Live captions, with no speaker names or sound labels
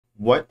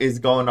What is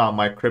going on,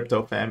 my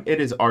crypto fam?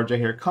 It is RJ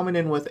here coming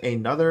in with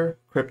another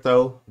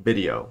crypto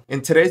video.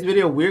 In today's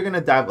video, we're going to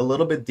dive a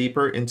little bit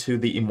deeper into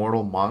the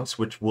Immortal monks,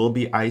 which will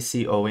be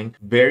ICOing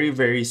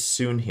very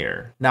soon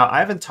here. Now, I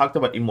haven't talked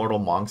about Immortal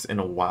monks in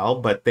a while,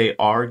 but they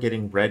are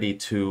getting ready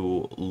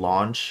to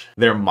launch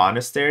their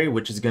Monastery,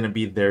 which is going to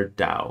be their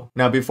DAO.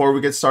 Now, before we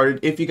get started,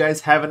 if you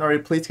guys haven't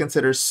already, please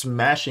consider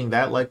smashing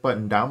that like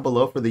button down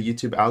below for the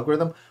YouTube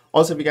algorithm.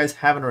 Also, if you guys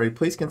haven't already,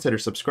 please consider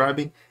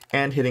subscribing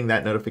and hitting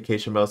that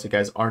notification bell so you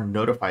guys are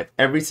notified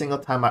every single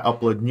time I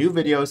upload new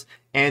videos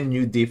and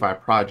new DeFi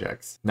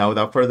projects. Now,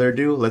 without further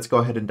ado, let's go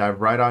ahead and dive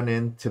right on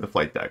into the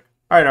flight deck.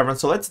 All right, everyone,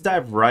 so let's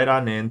dive right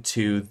on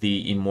into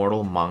the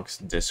Immortal Monks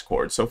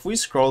Discord. So if we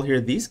scroll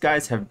here, these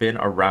guys have been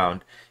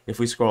around, if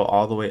we scroll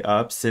all the way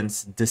up,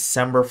 since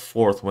December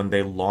 4th when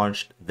they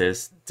launched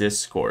this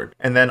Discord.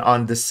 And then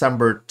on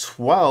December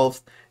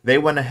 12th, they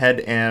went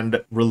ahead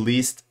and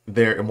released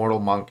their Immortal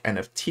Monk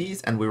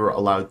NFTs and we were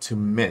allowed to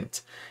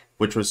mint,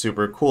 which was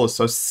super cool.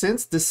 So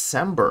since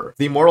December,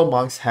 the Immortal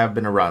Monks have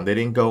been around. They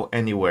didn't go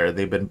anywhere.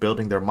 They've been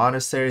building their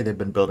monastery. They've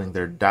been building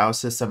their DAO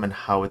system and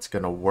how it's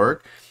going to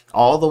work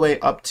all the way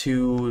up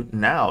to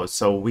now.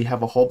 So we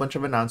have a whole bunch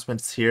of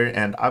announcements here.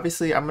 And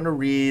obviously I'm going to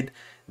read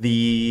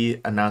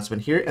the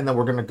announcement here and then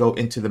we're going to go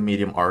into the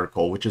Medium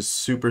article, which is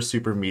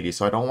super meaty.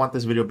 So I don't want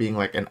this video being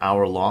like an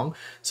hour long.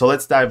 So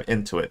let's dive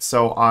into it.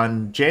 So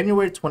on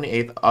January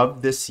 28th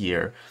of this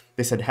year,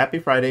 they said, "Happy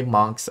Friday,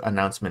 Monks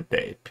Announcement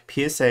Day.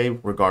 PSA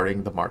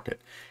regarding the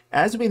market.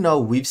 As we know,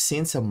 we've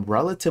seen some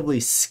relatively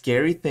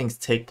scary things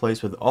take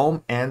place with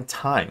Ohm and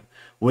Time.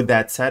 With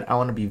that said, I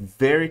want to be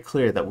very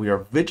clear that we are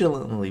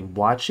vigilantly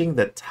watching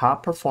the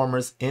top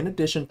performers in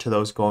addition to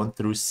those going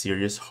through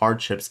serious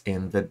hardships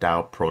in the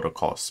DAO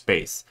protocol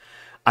space.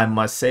 I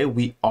must say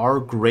we are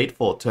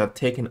grateful to have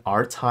taken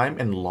our time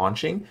in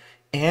launching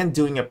and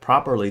doing it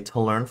properly to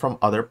learn from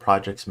other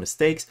projects'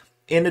 mistakes,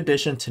 in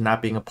addition to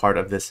not being a part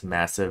of this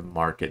massive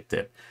market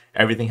dip.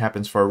 Everything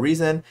happens for a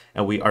reason,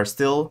 and we are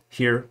still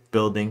here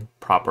building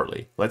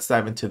properly." Let's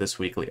dive into this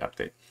weekly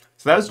update.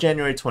 So that was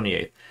January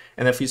 28th.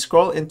 And if you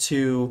scroll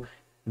into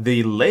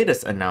the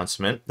latest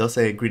announcement, they'll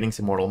say, "Greetings,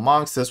 Immortal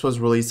Monks." This was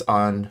released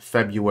on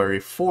February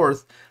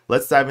 4th.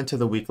 Let's dive into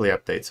the weekly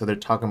update. So they're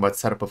talking about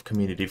setup of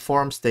community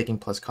forums, staking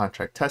plus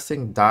contract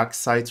testing, doc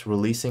sites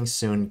releasing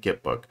soon,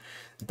 Gitbook.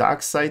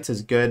 Doc sites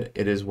is good.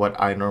 It is what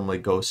I normally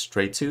go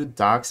straight to,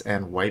 docs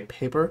and white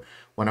paper,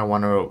 when I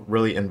want to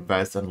really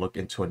invest and look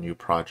into a new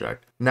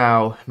project.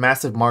 Now,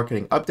 massive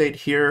marketing update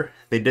here.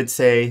 They did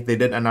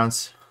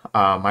announce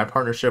my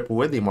partnership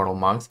with the Immortal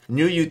Monks.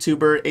 New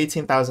YouTuber,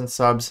 18,000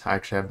 subs. I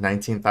actually have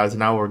 19,000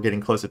 now. We're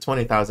getting close to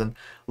 20,000.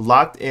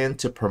 Locked in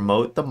to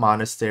promote the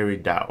Monastery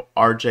DAO.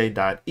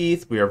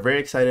 RJ.eth. We are very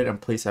excited and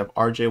pleased to have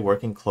RJ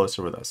working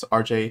closer with us.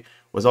 RJ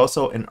was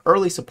also an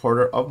early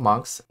supporter of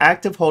Monks,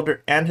 active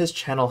holder, and his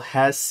channel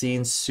has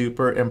seen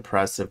super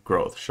impressive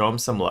growth. Show him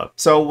some love.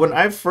 So when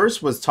I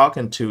first was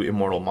talking to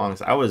Immortal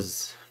Monks, I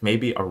was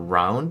maybe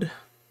around,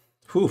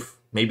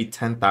 maybe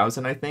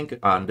 10,000, I think,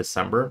 on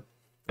December.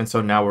 And so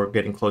now we're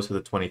getting close to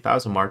the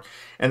 20,000 mark.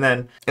 And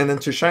then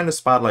to shine the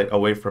spotlight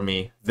away from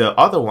me, the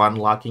other one,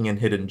 Locking in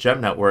Hidden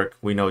Gem Network,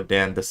 we know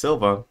Dan Da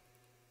Silva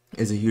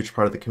is a huge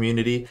part of the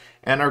community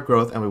and our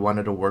growth, and we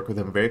wanted to work with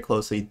him very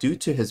closely due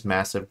to his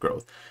massive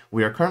growth.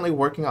 We are currently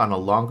working on a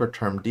longer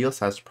term deal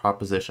size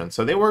proposition.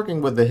 So they're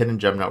working with the Hidden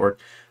Gem Network.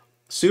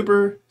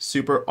 Super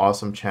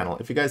awesome channel.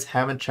 If you guys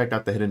haven't checked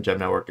out the Hidden Gem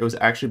Network, it was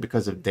actually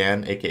because of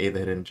Dan, aka the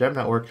Hidden Gem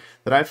Network,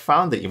 that I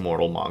found the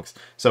Immortal Monks.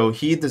 So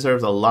he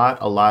deserves a lot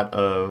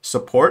of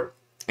support,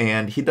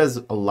 and he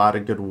does a lot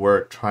of good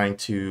work trying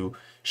to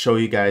show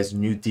you guys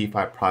new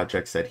DeFi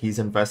projects that he's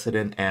invested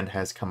in and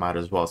has come out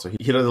as well. So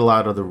he does a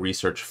lot of the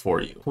research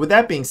for you. With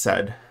that being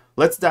said,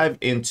 let's dive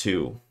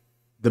into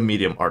the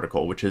Medium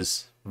article, which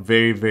is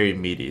very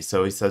meaty.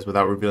 So he says,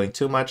 without revealing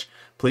too much,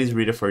 please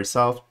read it for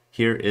yourself.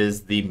 Here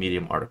is the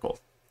Medium article.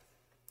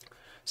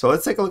 So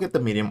let's take a look at the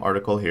Medium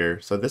article here.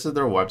 So this is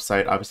their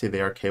website. Obviously they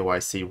are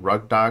KYC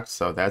rug docs,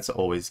 so that's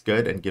always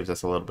good and gives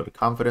us a little bit of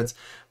confidence.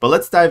 But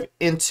let's dive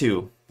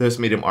into this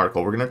Medium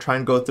article. We're going to try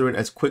and go through it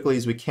as quickly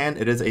as we can.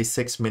 It is a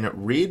 6-minute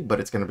read, but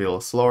it's going to be a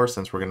little slower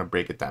since we're going to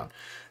break it down.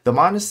 The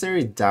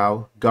Monastery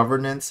DAO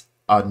governance,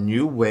 a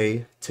new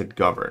way to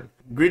govern.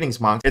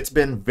 Greetings, monks. It's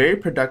been very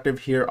productive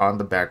here on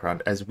the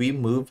background as we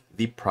move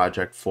the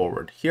project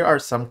forward. Here are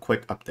some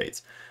quick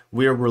updates.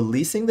 We are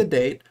releasing the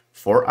date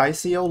for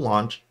ICO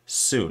launch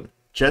soon.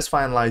 Just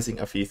finalizing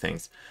a few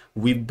things.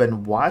 We've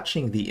been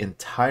watching the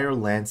entire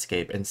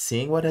landscape and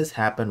seeing what has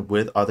happened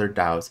with other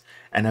DAOs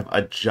and have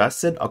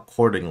adjusted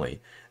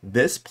accordingly.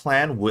 This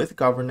plan with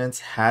governance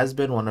has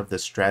been one of the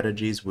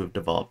strategies we've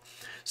developed.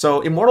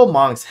 So Immortal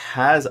Monks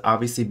has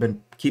obviously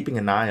been keeping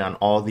an eye on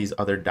all these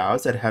other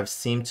DAOs that have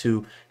seemed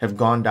to have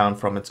gone down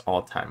from its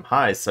all-time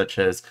highs, such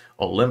as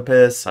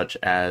Olympus, such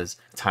as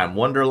Time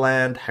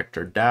Wonderland,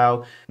 Hector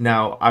DAO.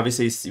 Now,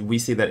 obviously, we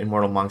see that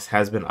Immortal Monks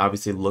has been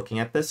obviously looking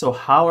at this. So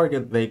how are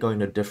they going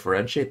to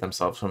differentiate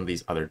themselves from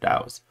these other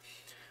DAOs?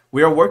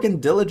 We are working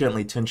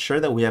diligently to ensure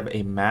that we have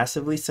a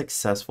massively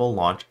successful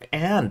launch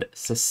and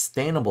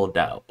sustainable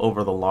DAO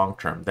over the long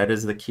term. That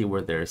is the key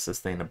word there, is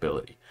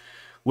sustainability.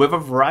 We have a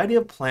variety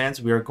of plans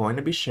we are going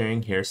to be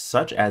sharing here,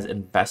 such as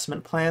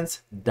investment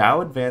plans,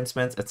 DAO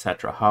advancements,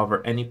 etc.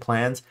 However, any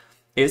plans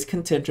is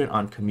contingent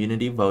on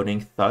community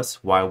voting,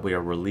 thus why we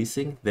are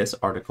releasing this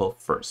article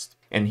first.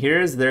 And here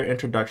is their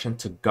introduction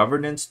to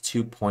Governance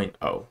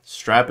 2.0.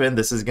 Strap in,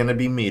 this is going to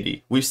be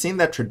meaty. We've seen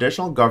that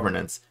traditional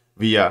governance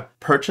via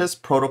purchase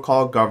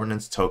protocol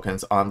governance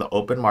tokens on the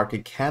open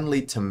market can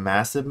lead to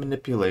massive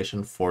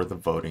manipulation for the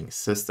voting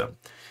system.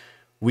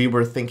 We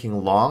were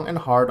thinking long and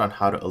hard on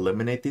how to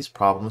eliminate these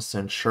problems to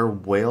ensure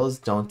whales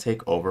don't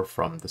take over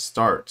from the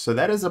start. So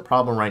that is a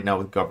problem right now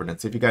with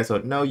governance. If you guys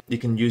don't know, you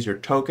can use your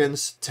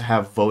tokens to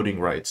have voting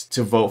rights,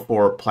 to vote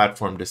for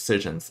platform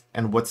decisions.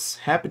 And what's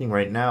happening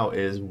right now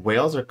is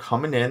whales are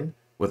coming in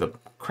with a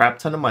crap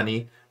ton of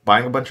money,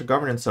 buying a bunch of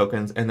governance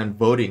tokens, and then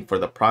voting for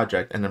the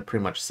project, and then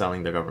pretty much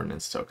selling the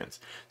governance tokens.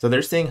 So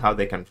they're seeing how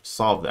they can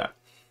solve that.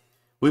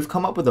 We've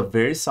come up with a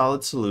very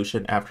solid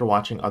solution after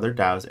watching other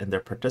DAOs and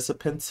their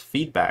participants'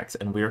 feedbacks,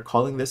 and we are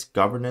calling this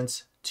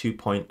Governance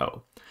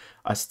 2.0.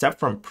 A step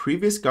from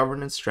previous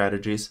governance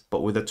strategies,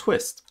 but with a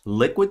twist.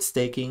 Liquid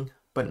staking,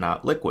 but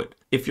not liquid.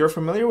 If you're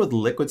familiar with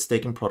liquid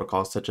staking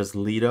protocols such as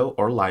Lido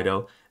or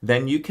Lido,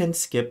 then you can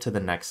skip to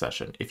the next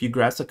session. If you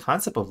grasp the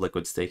concept of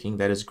liquid staking,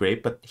 that is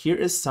great, but here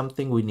is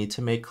something we need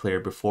to make clear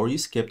before you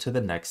skip to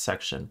the next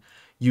section.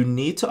 You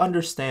need to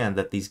understand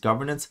that these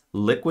governance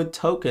liquid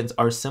tokens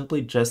are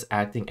simply just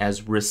acting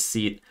as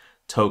receipt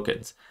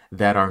tokens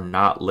that are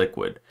not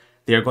liquid.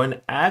 They are going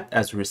to act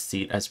as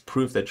receipt, as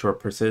proof that you're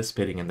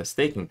participating in the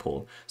staking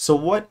pool. So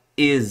what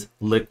is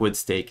liquid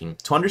staking?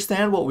 To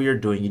understand what we are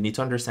doing, you need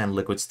to understand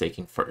liquid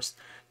staking first.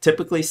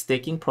 Typically,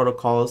 staking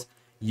protocols,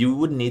 you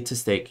would need to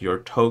stake your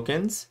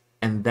tokens,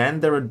 and then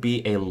there would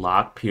be a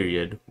lock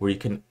period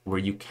where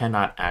you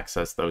cannot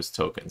access those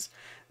tokens.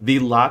 The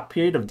lock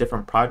period of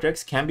different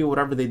projects can be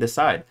whatever they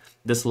decide.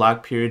 This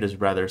lock period is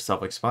rather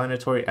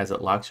self-explanatory as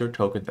it locks your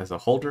tokens as a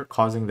holder,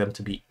 causing them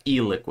to be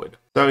illiquid.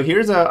 So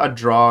here's a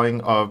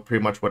drawing of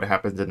pretty much what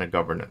happens in a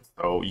governance.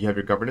 So you have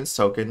your governance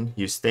token,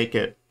 you stake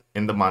it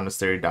in the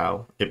Monastery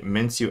DAO. It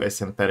mints you a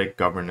synthetic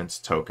governance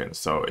token.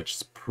 So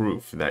it's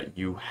proof that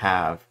you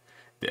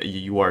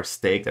are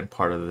staked and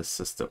part of the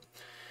system.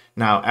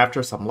 Now,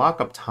 after some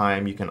lockup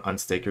time, you can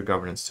unstake your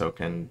governance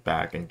token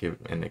back and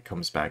it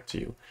comes back to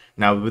you.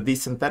 Now, with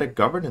these synthetic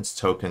governance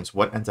tokens,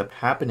 what ends up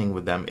happening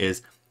with them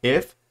is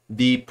if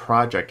the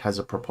project has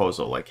a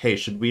proposal like, hey,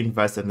 should we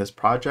invest in this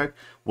project?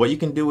 What you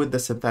can do with the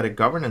synthetic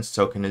governance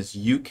token is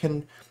you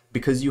can,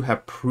 because you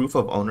have proof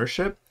of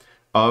ownership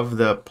of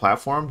the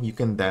platform, you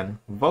can then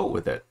vote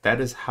with it. That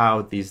is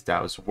how these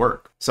DAOs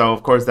work. So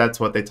of course, that's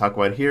what they talk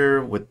about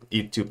here with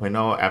ETH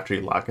 2.0. After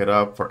you lock it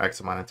up for X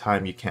amount of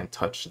time, you can't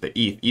touch the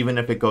ETH. Even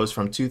if it goes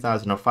from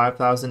 2,000 to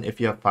 5,000, if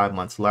you have 5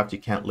 months left, you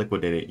can't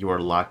liquidate it. You are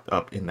locked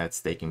up in that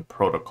staking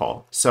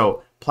protocol.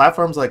 So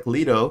platforms like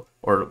Lido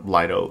or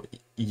Lido,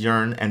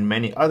 Yearn, and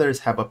many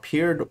others have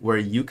appeared where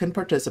you can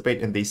participate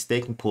in these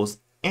staking pools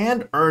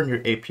and earn your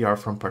APR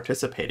from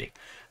participating.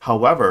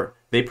 However,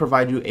 they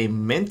provide you a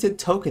minted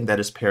token that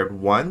is paired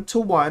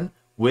 1-to-1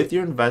 with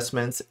your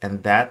investments,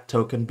 and that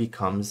token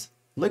becomes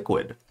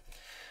liquid.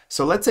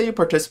 So let's say you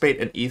participate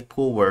in ETH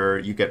pool where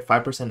you get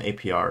 5%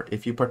 APR.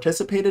 If you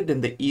participated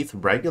in the ETH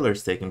regular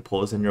staking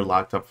pools, then you're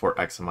locked up for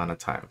X amount of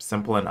time.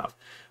 Simple enough.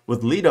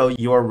 With Lido,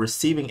 you are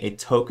receiving a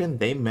token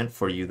they mint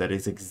for you that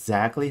is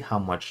exactly how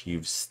much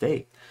you've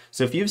staked.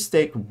 So if you've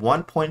staked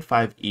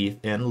 1.5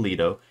 ETH in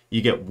Lido,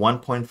 you get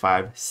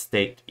 1.5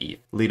 staked ETH.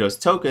 Lido's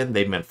token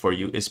they mint for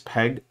you is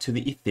pegged to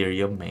the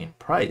Ethereum main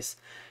price.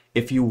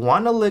 If you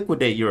want to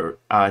liquidate your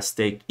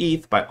staked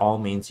ETH, by all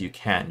means you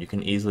can. You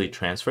can easily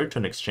transfer it to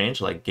an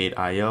exchange like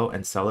Gate.io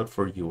and sell it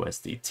for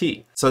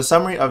USDT. So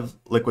summary of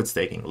liquid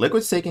staking.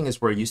 Liquid staking is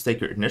where you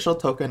stake your initial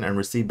token and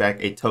receive back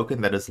a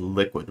token that is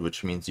liquid,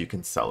 which means you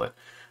can sell it.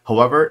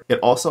 However, it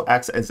also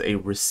acts as a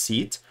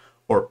receipt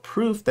or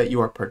proof that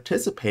you are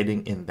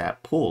participating in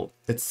that pool.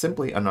 It's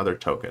simply another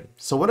token.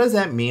 So what does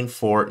that mean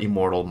for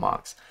Immortal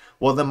mocks?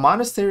 Well, the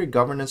Monastery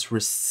Governance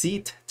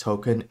Receipt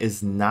token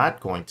is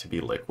not going to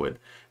be liquid.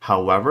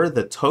 However,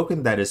 the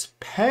token that is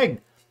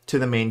pegged to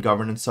the main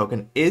governance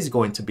token is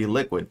going to be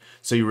liquid.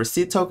 So your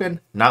receipt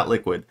token, not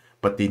liquid,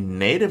 but the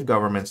native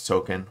governance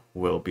token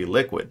will be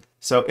liquid.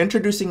 So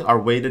introducing our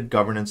weighted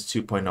governance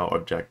 2.0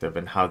 objective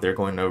and how they're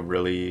going to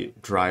really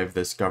drive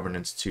this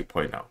governance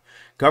 2.0.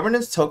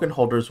 Governance token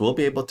holders will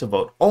be able to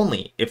vote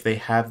only if they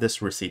have this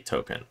receipt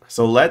token.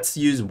 So let's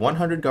use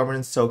 100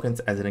 governance tokens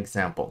as an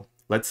example.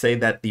 Let's say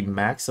that the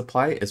max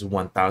supply is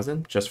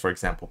 1,000, just for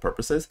example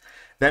purposes.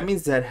 That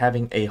means that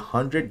having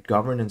 100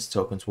 governance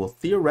tokens will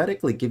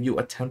theoretically give you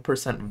a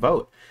 10%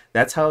 vote.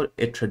 That's how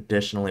it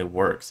traditionally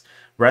works.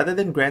 Rather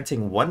than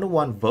granting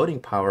one-to-one voting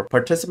power,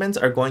 participants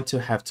are going to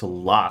have to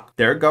lock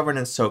their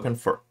governance token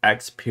for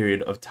X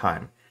period of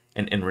time.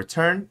 And in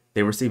return,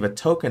 they receive a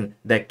token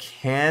that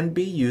can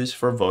be used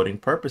for voting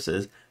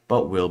purposes,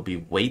 but will be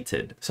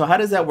weighted. So how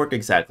does that work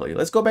exactly?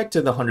 Let's go back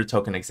to the 100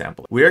 token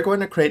example. We are going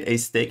to create a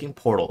staking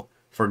portal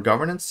for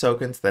governance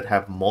tokens that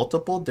have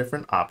multiple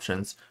different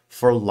options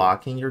for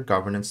locking your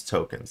governance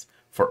tokens.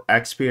 For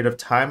X period of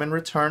time, in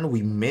return,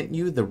 we mint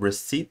you the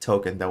receipt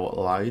token that will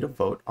allow you to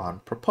vote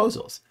on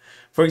proposals.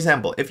 For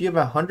example, if you have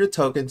 100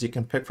 tokens, you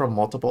can pick from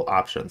multiple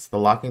options. The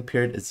locking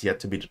period is yet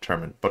to be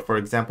determined, but for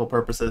example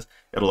purposes,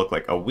 it'll look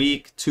like a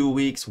week, 2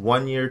 weeks,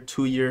 1 year,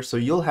 2 years, so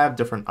you'll have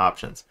different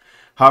options.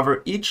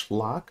 However, each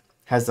lock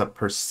has a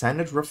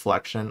percentage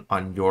reflection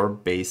on your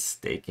base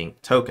staking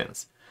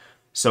tokens.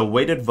 So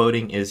weighted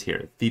voting is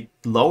here. The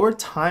lower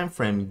time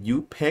frame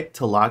you pick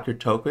to lock your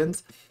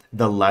tokens,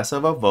 the less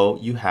of a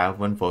vote you have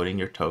when voting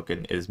your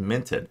token is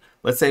minted.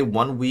 Let's say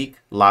 1 week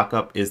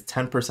lockup is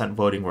 10%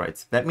 voting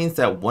rights. That means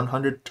that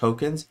 100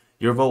 tokens,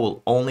 your vote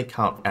will only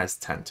count as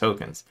 10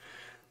 tokens.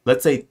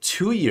 Let's say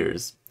 2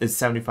 years is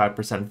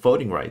 75%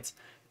 voting rights.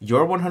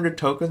 Your 100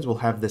 tokens will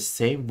have the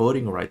same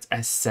voting rights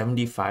as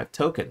 75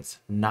 tokens,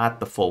 not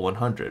the full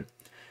 100.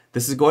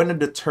 This is going to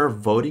deter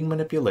voting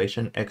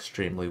manipulation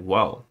extremely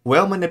well.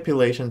 Whale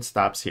manipulation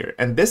stops here.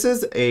 And this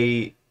is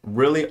a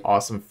really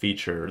awesome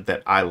feature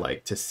that I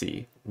like to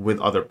see with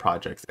other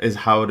projects, is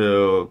how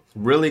to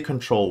really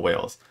control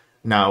whales.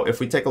 Now, if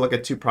we take a look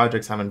at 2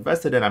 projects I'm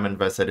invested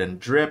in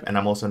Drip, and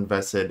I'm also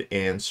invested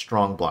in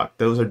Strongblock.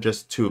 Those are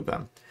just 2 of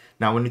them.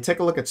 Now, when you take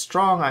a look at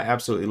Strong, I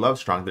absolutely love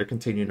Strong. They're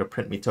continuing to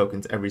print me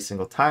tokens every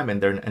single time, and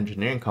they're an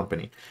engineering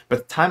company.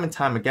 But time and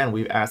time again,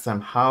 we've asked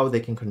them how they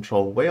can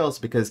control whales,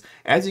 because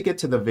as you get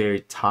to the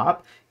very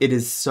top, it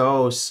is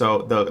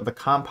the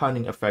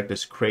compounding effect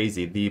is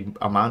crazy. The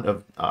amount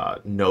of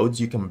nodes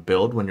you can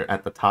build when you're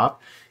at the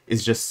top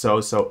is just so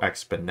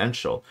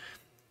exponential.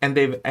 And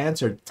they've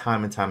answered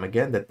time and time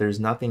again that there's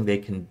nothing they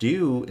can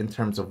do in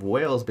terms of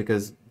whales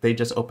because they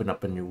just open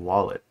up a new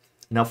wallet.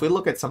 Now, if we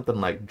look at something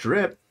like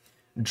Drip,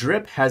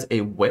 Drip has a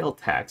whale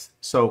tax.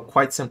 So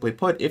quite simply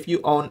put, if you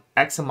own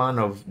X amount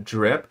of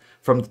Drip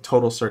from the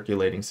total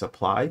circulating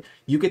supply,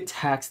 you get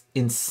taxed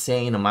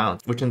insane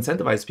amounts, which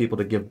incentivizes people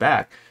to give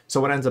back. So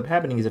what ends up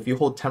happening is if you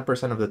hold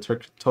 10% of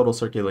the total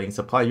circulating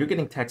supply, you're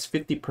getting taxed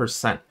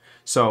 50%.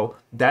 So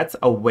that's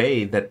a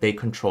way that they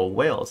control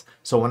whales.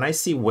 So when I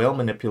see whale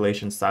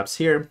manipulation stops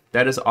here,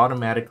 that is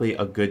automatically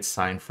a good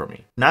sign for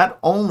me. Not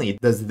only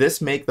does this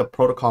make the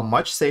protocol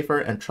much safer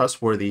and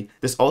trustworthy,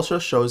 this also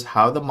shows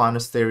how the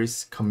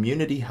monastery's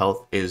community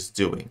health is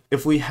doing.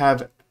 If we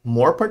have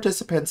more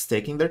participants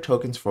staking their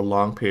tokens for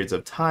long periods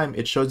of time,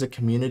 it shows the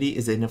community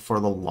is in it for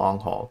the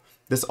long haul.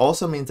 This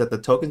also means that the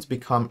tokens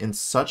become in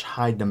such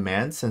high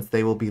demand since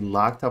they will be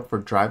locked up for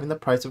driving the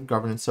price of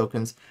governance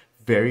tokens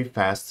very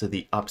fast to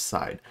the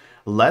upside.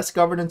 Less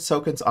governance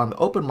tokens on the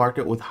open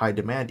market with high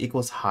demand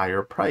equals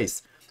higher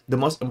price. The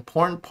most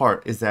important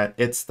part is that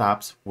it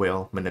stops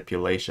whale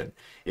manipulation.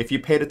 If you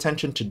paid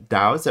attention to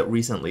DAOs that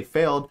recently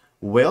failed,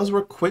 whales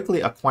were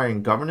quickly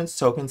acquiring governance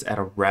tokens at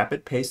a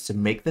rapid pace to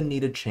make the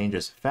needed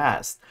changes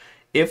fast.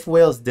 If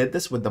whales did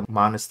this with the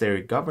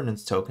monastery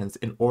governance tokens,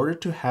 in order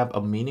to have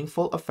a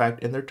meaningful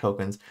effect in their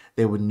tokens,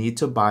 they would need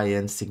to buy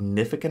in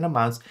significant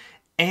amounts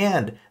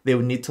and they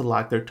would need to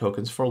lock their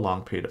tokens for a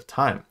long period of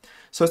time.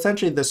 So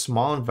essentially, the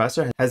small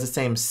investor has the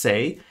same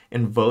say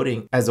in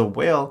voting as a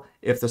whale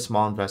if the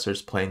small investor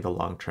is playing the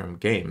long-term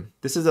game.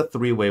 This is a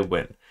 3-way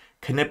win.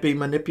 Can it be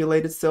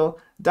manipulated still?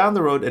 Down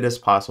the road, it is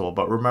possible,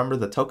 but remember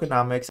the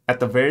tokenomics.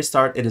 At the very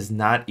start, it is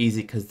not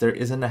easy because there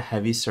isn't a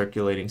heavy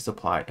circulating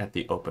supply at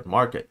the open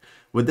market.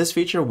 With this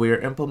feature we are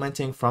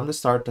implementing from the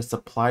start, the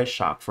supply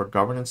shock for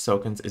governance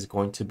tokens is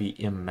going to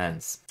be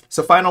immense.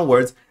 So final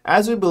words,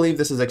 as we believe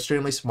this is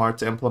extremely smart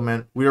to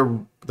implement, we are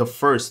the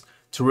first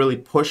to really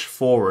push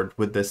forward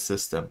with this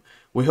system.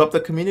 We hope the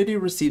community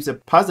receives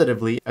it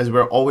positively as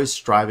we're always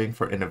striving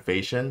for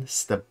innovation,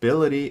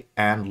 stability,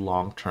 and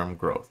long-term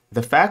growth.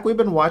 The fact we've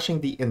been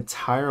watching the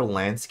entire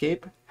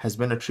landscape has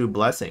been a true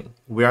blessing.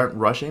 We aren't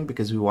rushing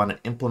because we want to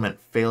implement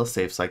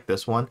fail-safes like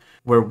this one,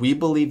 where we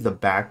believe the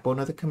backbone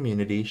of the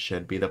community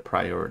should be the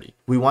priority.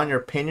 We want your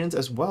opinions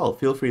as well.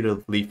 Feel free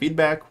to leave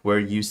feedback where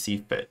you see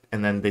fit.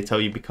 And then they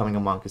tell you becoming a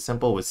monk is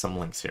simple with some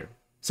links here.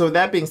 So with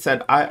that being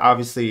said, I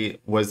obviously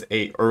was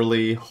an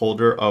early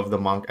holder of the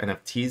Monk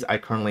NFTs. I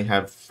currently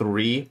have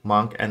 3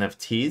 Monk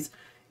NFTs,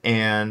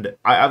 and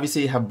I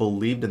obviously have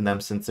believed in them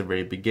since the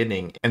very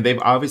beginning. And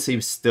they've obviously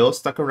still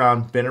stuck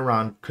around, been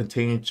around,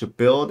 continuing to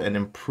build and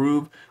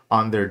improve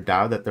on their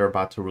DAO that they're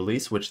about to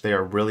release, which they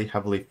are really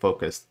heavily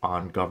focused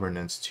on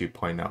governance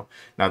 2.0.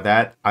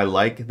 Now I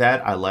like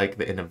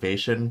the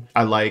innovation,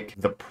 I like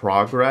the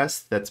progress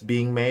that's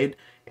being made,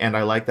 and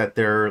I like that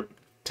they're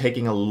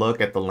taking a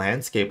look at the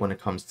landscape when it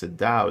comes to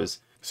DAOs.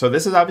 So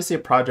this is obviously a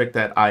project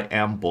that I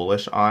am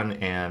bullish on,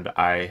 and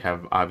I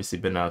have obviously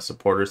been a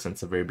supporter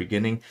since the very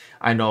beginning.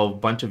 I know a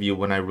bunch of you,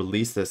 when I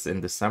released this in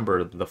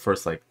December, the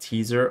first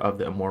teaser of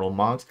the Immortal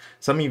monks,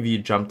 some of you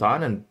jumped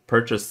on and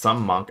purchased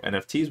some monk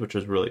NFTs, which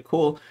was really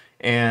cool.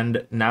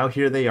 And now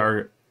here they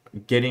are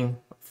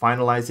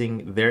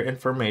finalizing their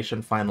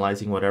information,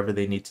 finalizing whatever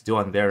they need to do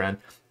on their end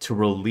to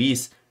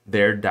release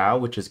their DAO,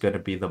 which is going to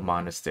be the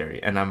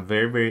Monastery. And I'm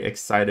very, very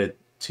excited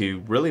to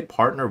really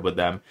partner with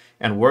them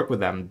and work with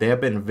them. They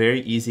have been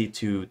very easy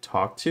to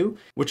talk to,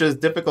 which is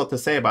difficult to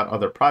say about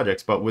other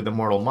projects, but with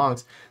Immortal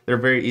Monks, they're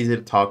very easy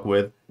to talk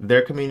with.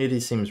 Their community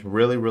seems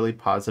really, really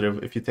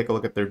positive. If you take a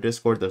look at their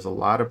Discord, there's a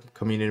lot of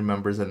community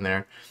members in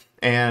there.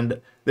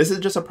 And this is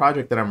just a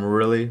project that I'm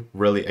really,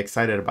 really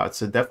excited about.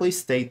 So definitely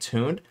stay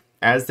tuned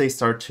as they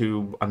start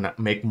to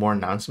make more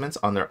announcements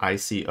on their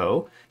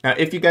ICO. Now,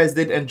 if you guys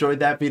did enjoy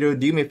that video,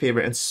 do me a favor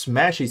and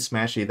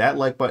smashy that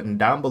like button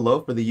down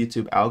below for the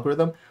YouTube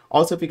algorithm.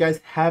 Also, if you guys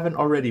haven't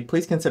already,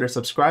 please consider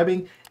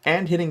subscribing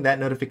and hitting that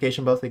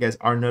notification bell so you guys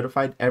are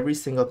notified every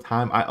single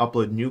time I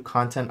upload new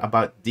content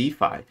about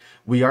DeFi.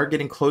 We are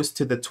getting close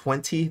to the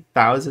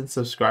 20,000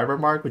 subscriber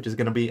mark, which is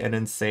going to be an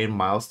insane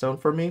milestone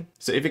for me.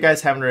 So if you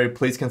guys haven't already,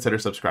 please consider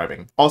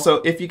subscribing.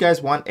 Also, if you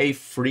guys want a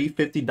free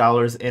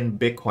 $50 in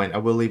Bitcoin, I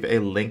will leave a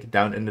link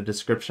down in the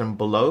description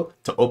below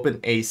to open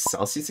a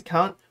Celsius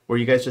account, where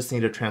you guys just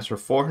need to transfer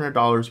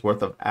 $400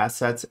 worth of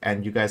assets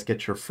and you guys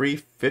get your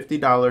free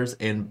 $50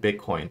 in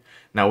Bitcoin.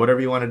 Now, whatever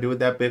you want to do with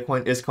that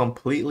Bitcoin is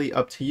completely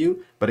up to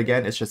you. But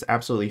again, it's just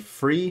absolutely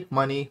free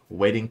money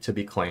waiting to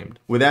be claimed.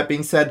 With that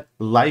being said,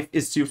 life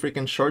is too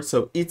freaking short.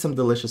 So eat some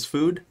delicious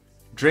food,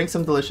 drink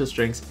some delicious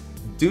drinks,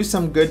 do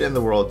some good in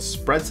the world,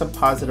 spread some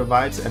positive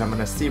vibes, and I'm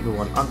going to see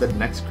everyone on the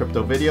next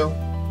crypto video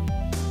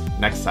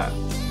next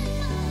time.